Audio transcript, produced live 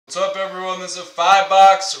What's up, everyone? This is a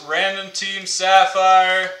 5-box random team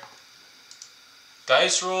sapphire.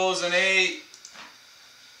 Dice rolls an 8.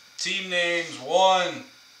 Team names 1,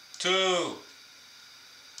 2,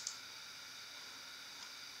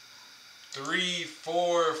 3,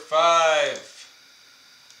 4, 5,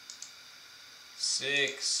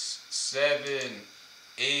 6, 7,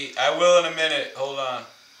 8. I will in a minute. Hold on.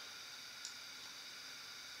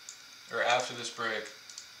 Or after this break.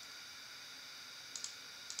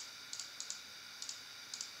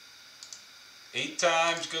 Eight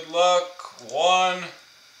times, good luck. 1,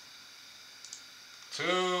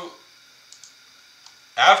 2.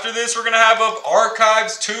 After this, we're going to have up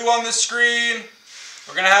Archives 2 on the screen.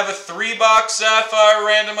 We're going to have a 3-box Sapphire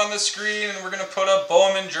random on the screen. And we're going to put up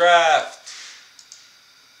Bowman Draft.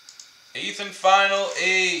 8th and final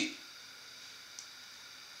 8.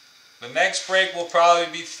 The next break will probably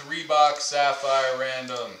be 3-box Sapphire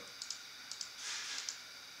random.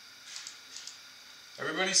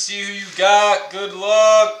 Everybody see who you got. Good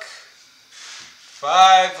luck.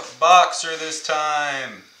 5-boxer this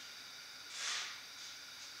time.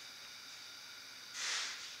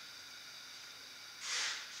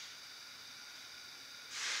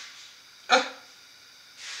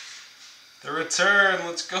 The return.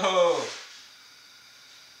 Let's go.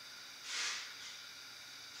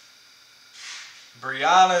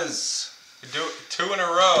 Brianna's. We do it 2 in a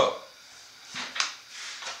row.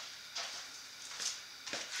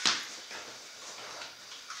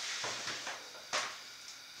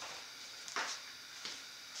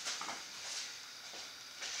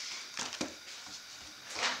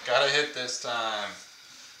 Gotta hit this time.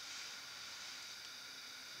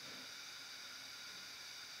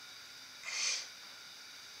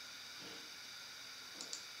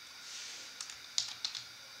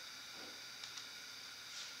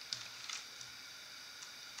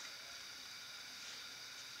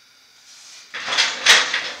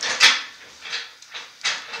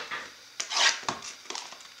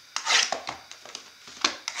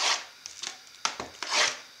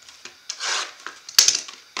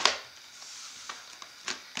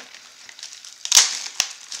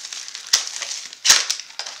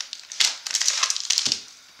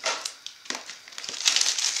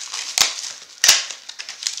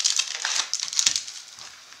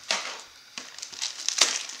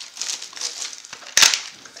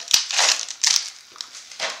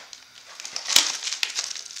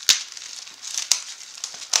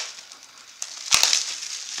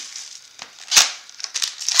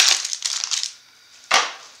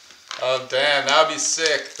 Oh damn, that would be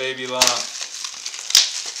sick, baby long.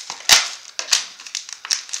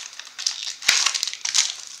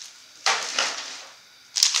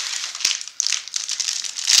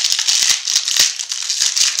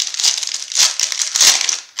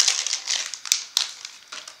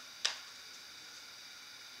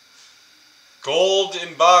 Gold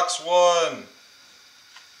in box 1.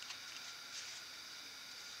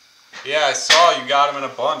 Yeah, I saw you got them in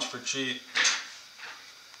a bunch for cheap.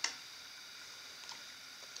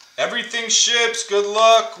 Everything ships. Good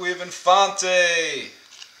luck. We have Infante,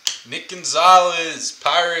 Nick Gonzalez,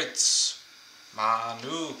 Pirates,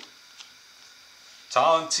 Manu,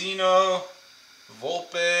 Tolentino,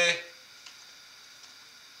 Volpe,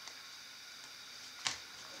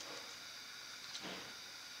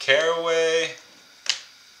 Caraway,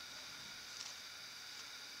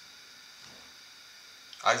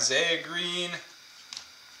 Isaiah Green,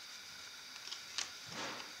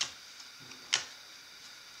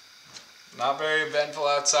 not very eventful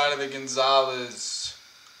outside of the Gonzalez.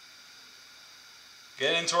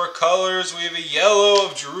 Getting into our colors, we have a yellow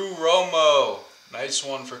of Drew Romo. Nice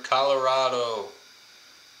one for Colorado.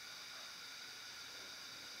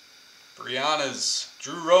 Brianna's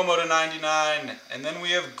Drew Romo to 99. And then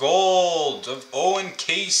we have gold of Owen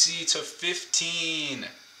Casey to 15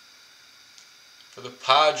 for the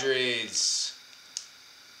Padres.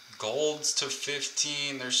 Golds to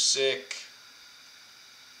 15. They're sick.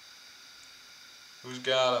 Who's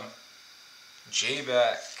got him?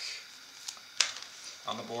 J-Back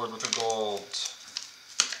on the board with the gold.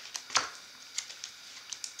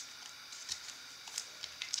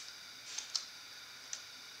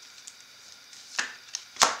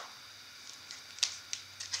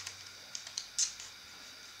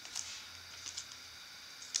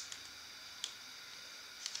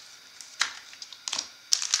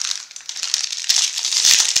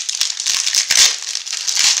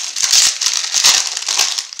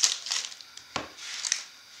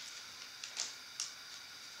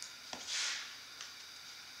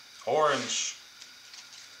 Orange.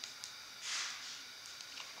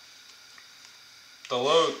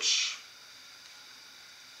 Deloach.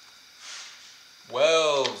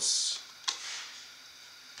 Wells.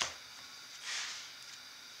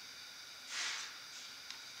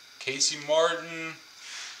 Casey Martin.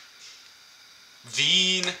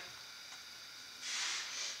 Veen.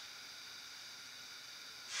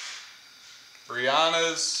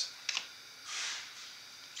 Brianna's.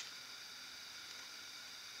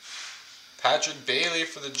 Patrick Bailey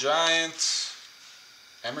for the Giants.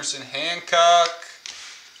 Emerson Hancock.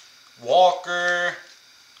 Walker.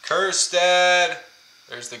 Kerstad.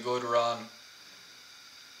 There's the good run.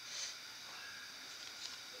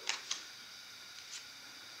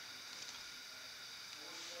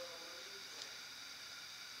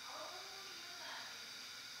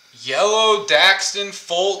 Yellow Daxton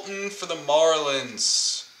Fulton for the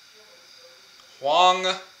Marlins. Hwang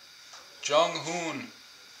Jung-hoon.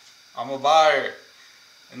 I'm a buyer.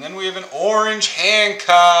 And then we have an orange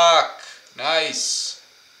Hancock. Nice.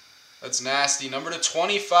 That's nasty. Number to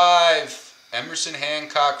 25. Emerson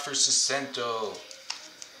Hancock for Sacento.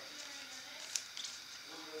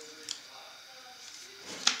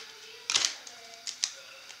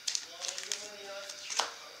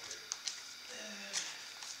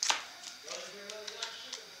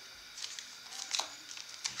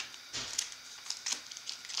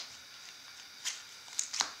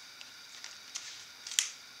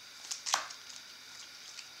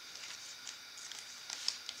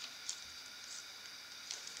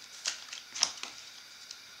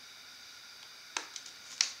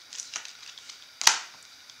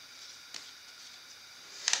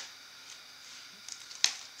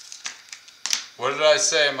 What did I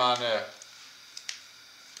say, Manu?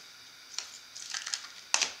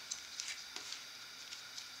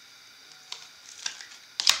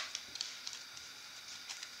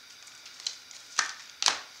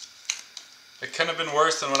 It couldn't have been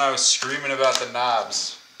worse than when I was screaming about the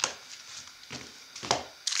knobs.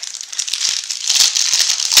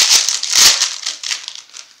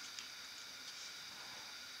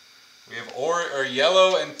 We have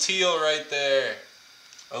yellow and teal right there.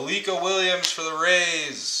 Alika Williams for the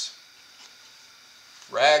Rays.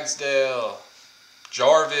 Ragsdale.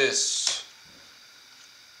 Jarvis.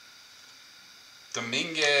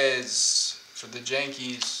 Dominguez for the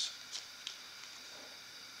Yankees.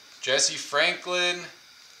 Jesse Franklin.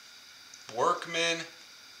 Workman.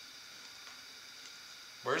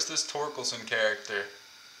 Where's this Torkelson character?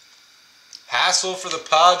 Hassel for the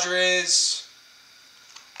Padres.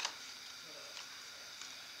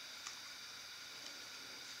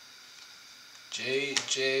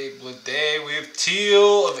 J.J. Bleday. We have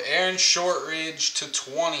teal of Aaron Shortridge to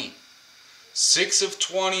 20. 6 of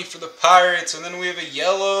 20 for the Pirates. And then we have a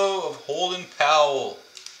yellow of Holden Powell.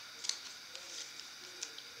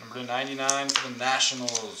 Number 99 for the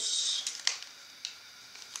Nationals.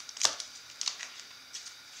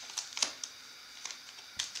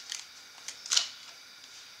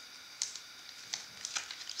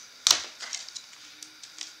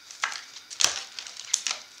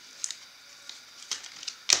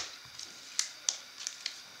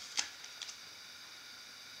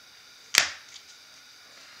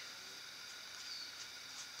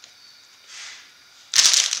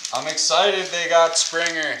 I'm excited they got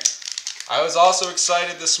Springer. I was also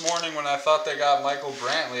excited this morning when I thought they got Michael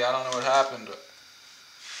Brantley. I don't know what happened.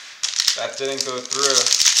 That didn't go through.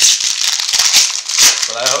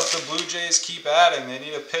 But I hope the Blue Jays keep adding. They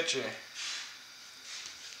need a pitcher.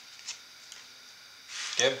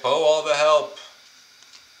 Get Bo all the help.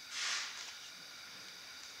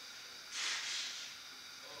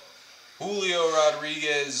 Julio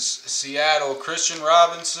Rodriguez, Seattle. Christian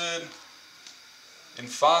Robinson.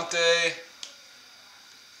 Infante,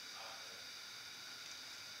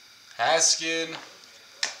 Haskin,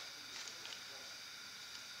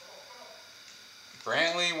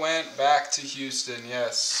 Brantley went back to Houston,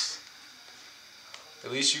 yes.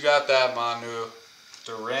 At least you got that, Manu.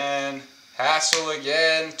 Duran, Hassel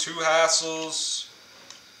again, 2 Hassels.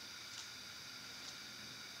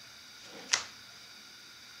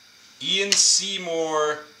 Ian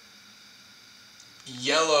Seymour.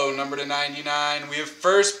 Yellow, number to 99. We have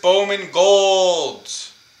first Bowman Gold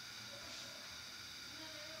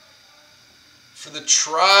for the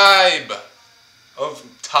Tribe of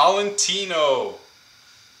Tolentino.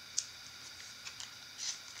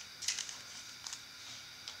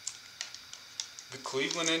 The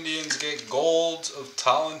Cleveland Indians get gold of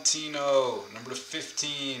Tolentino, number to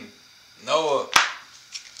 15. Noah.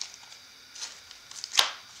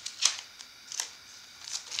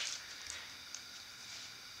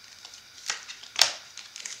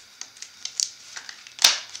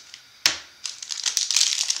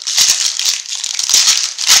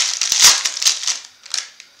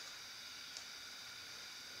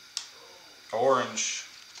 Orange.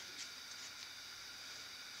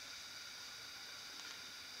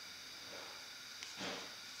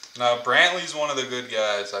 Now, Brantley's one of the good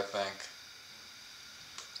guys, I think.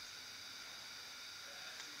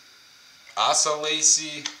 Asa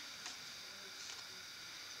Lacy.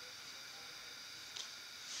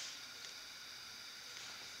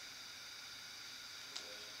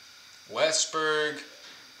 Westberg.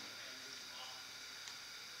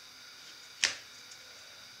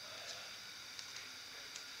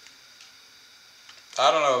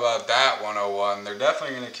 I don't know about that 101. They're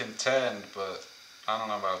definitely going to contend, but I don't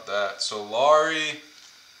know about that. So Laurie.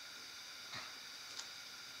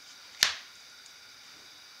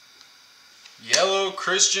 Yellow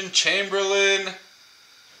Christian Chamberlain.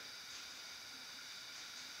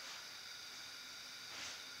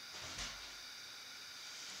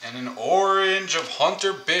 And an orange of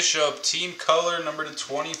Hunter Bishop, team color number to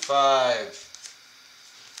 25.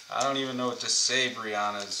 I don't even know what to say,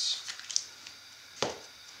 Brianna's.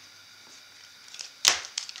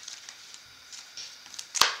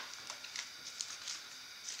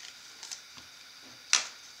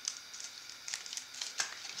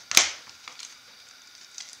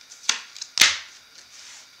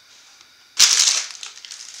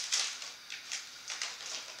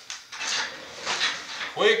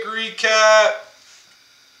 Quick recap.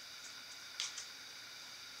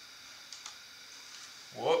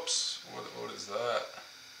 Whoops, what is that?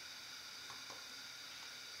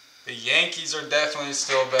 The Yankees are definitely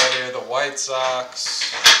still better. The White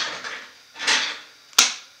Sox,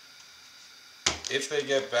 if they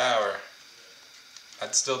get Bauer,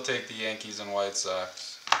 I'd still take the Yankees and White Sox.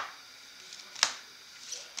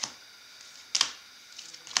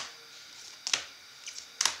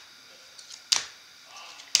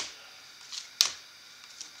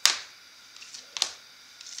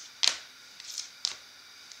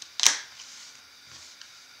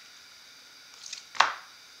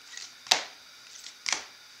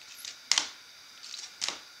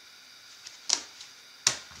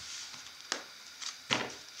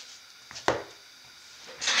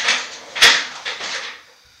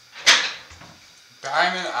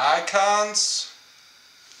 Diamond Icons?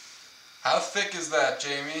 How thick is that,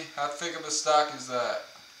 Jamie? How thick of a stock is that?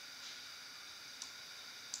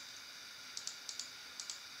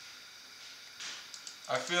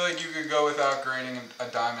 I feel like you could go without grading a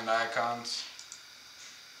Diamond Icons.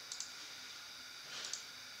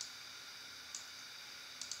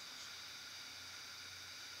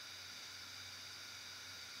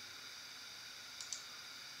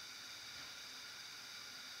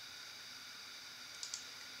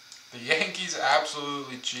 The Yankees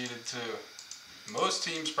absolutely cheated too. Most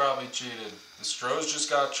teams probably cheated. The Stros just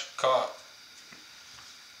got caught.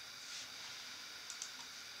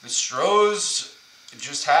 The Stros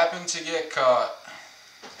just happened to get caught.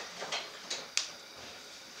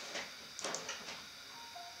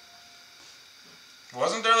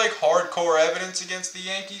 Wasn't there like hardcore evidence against the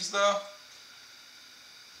Yankees though?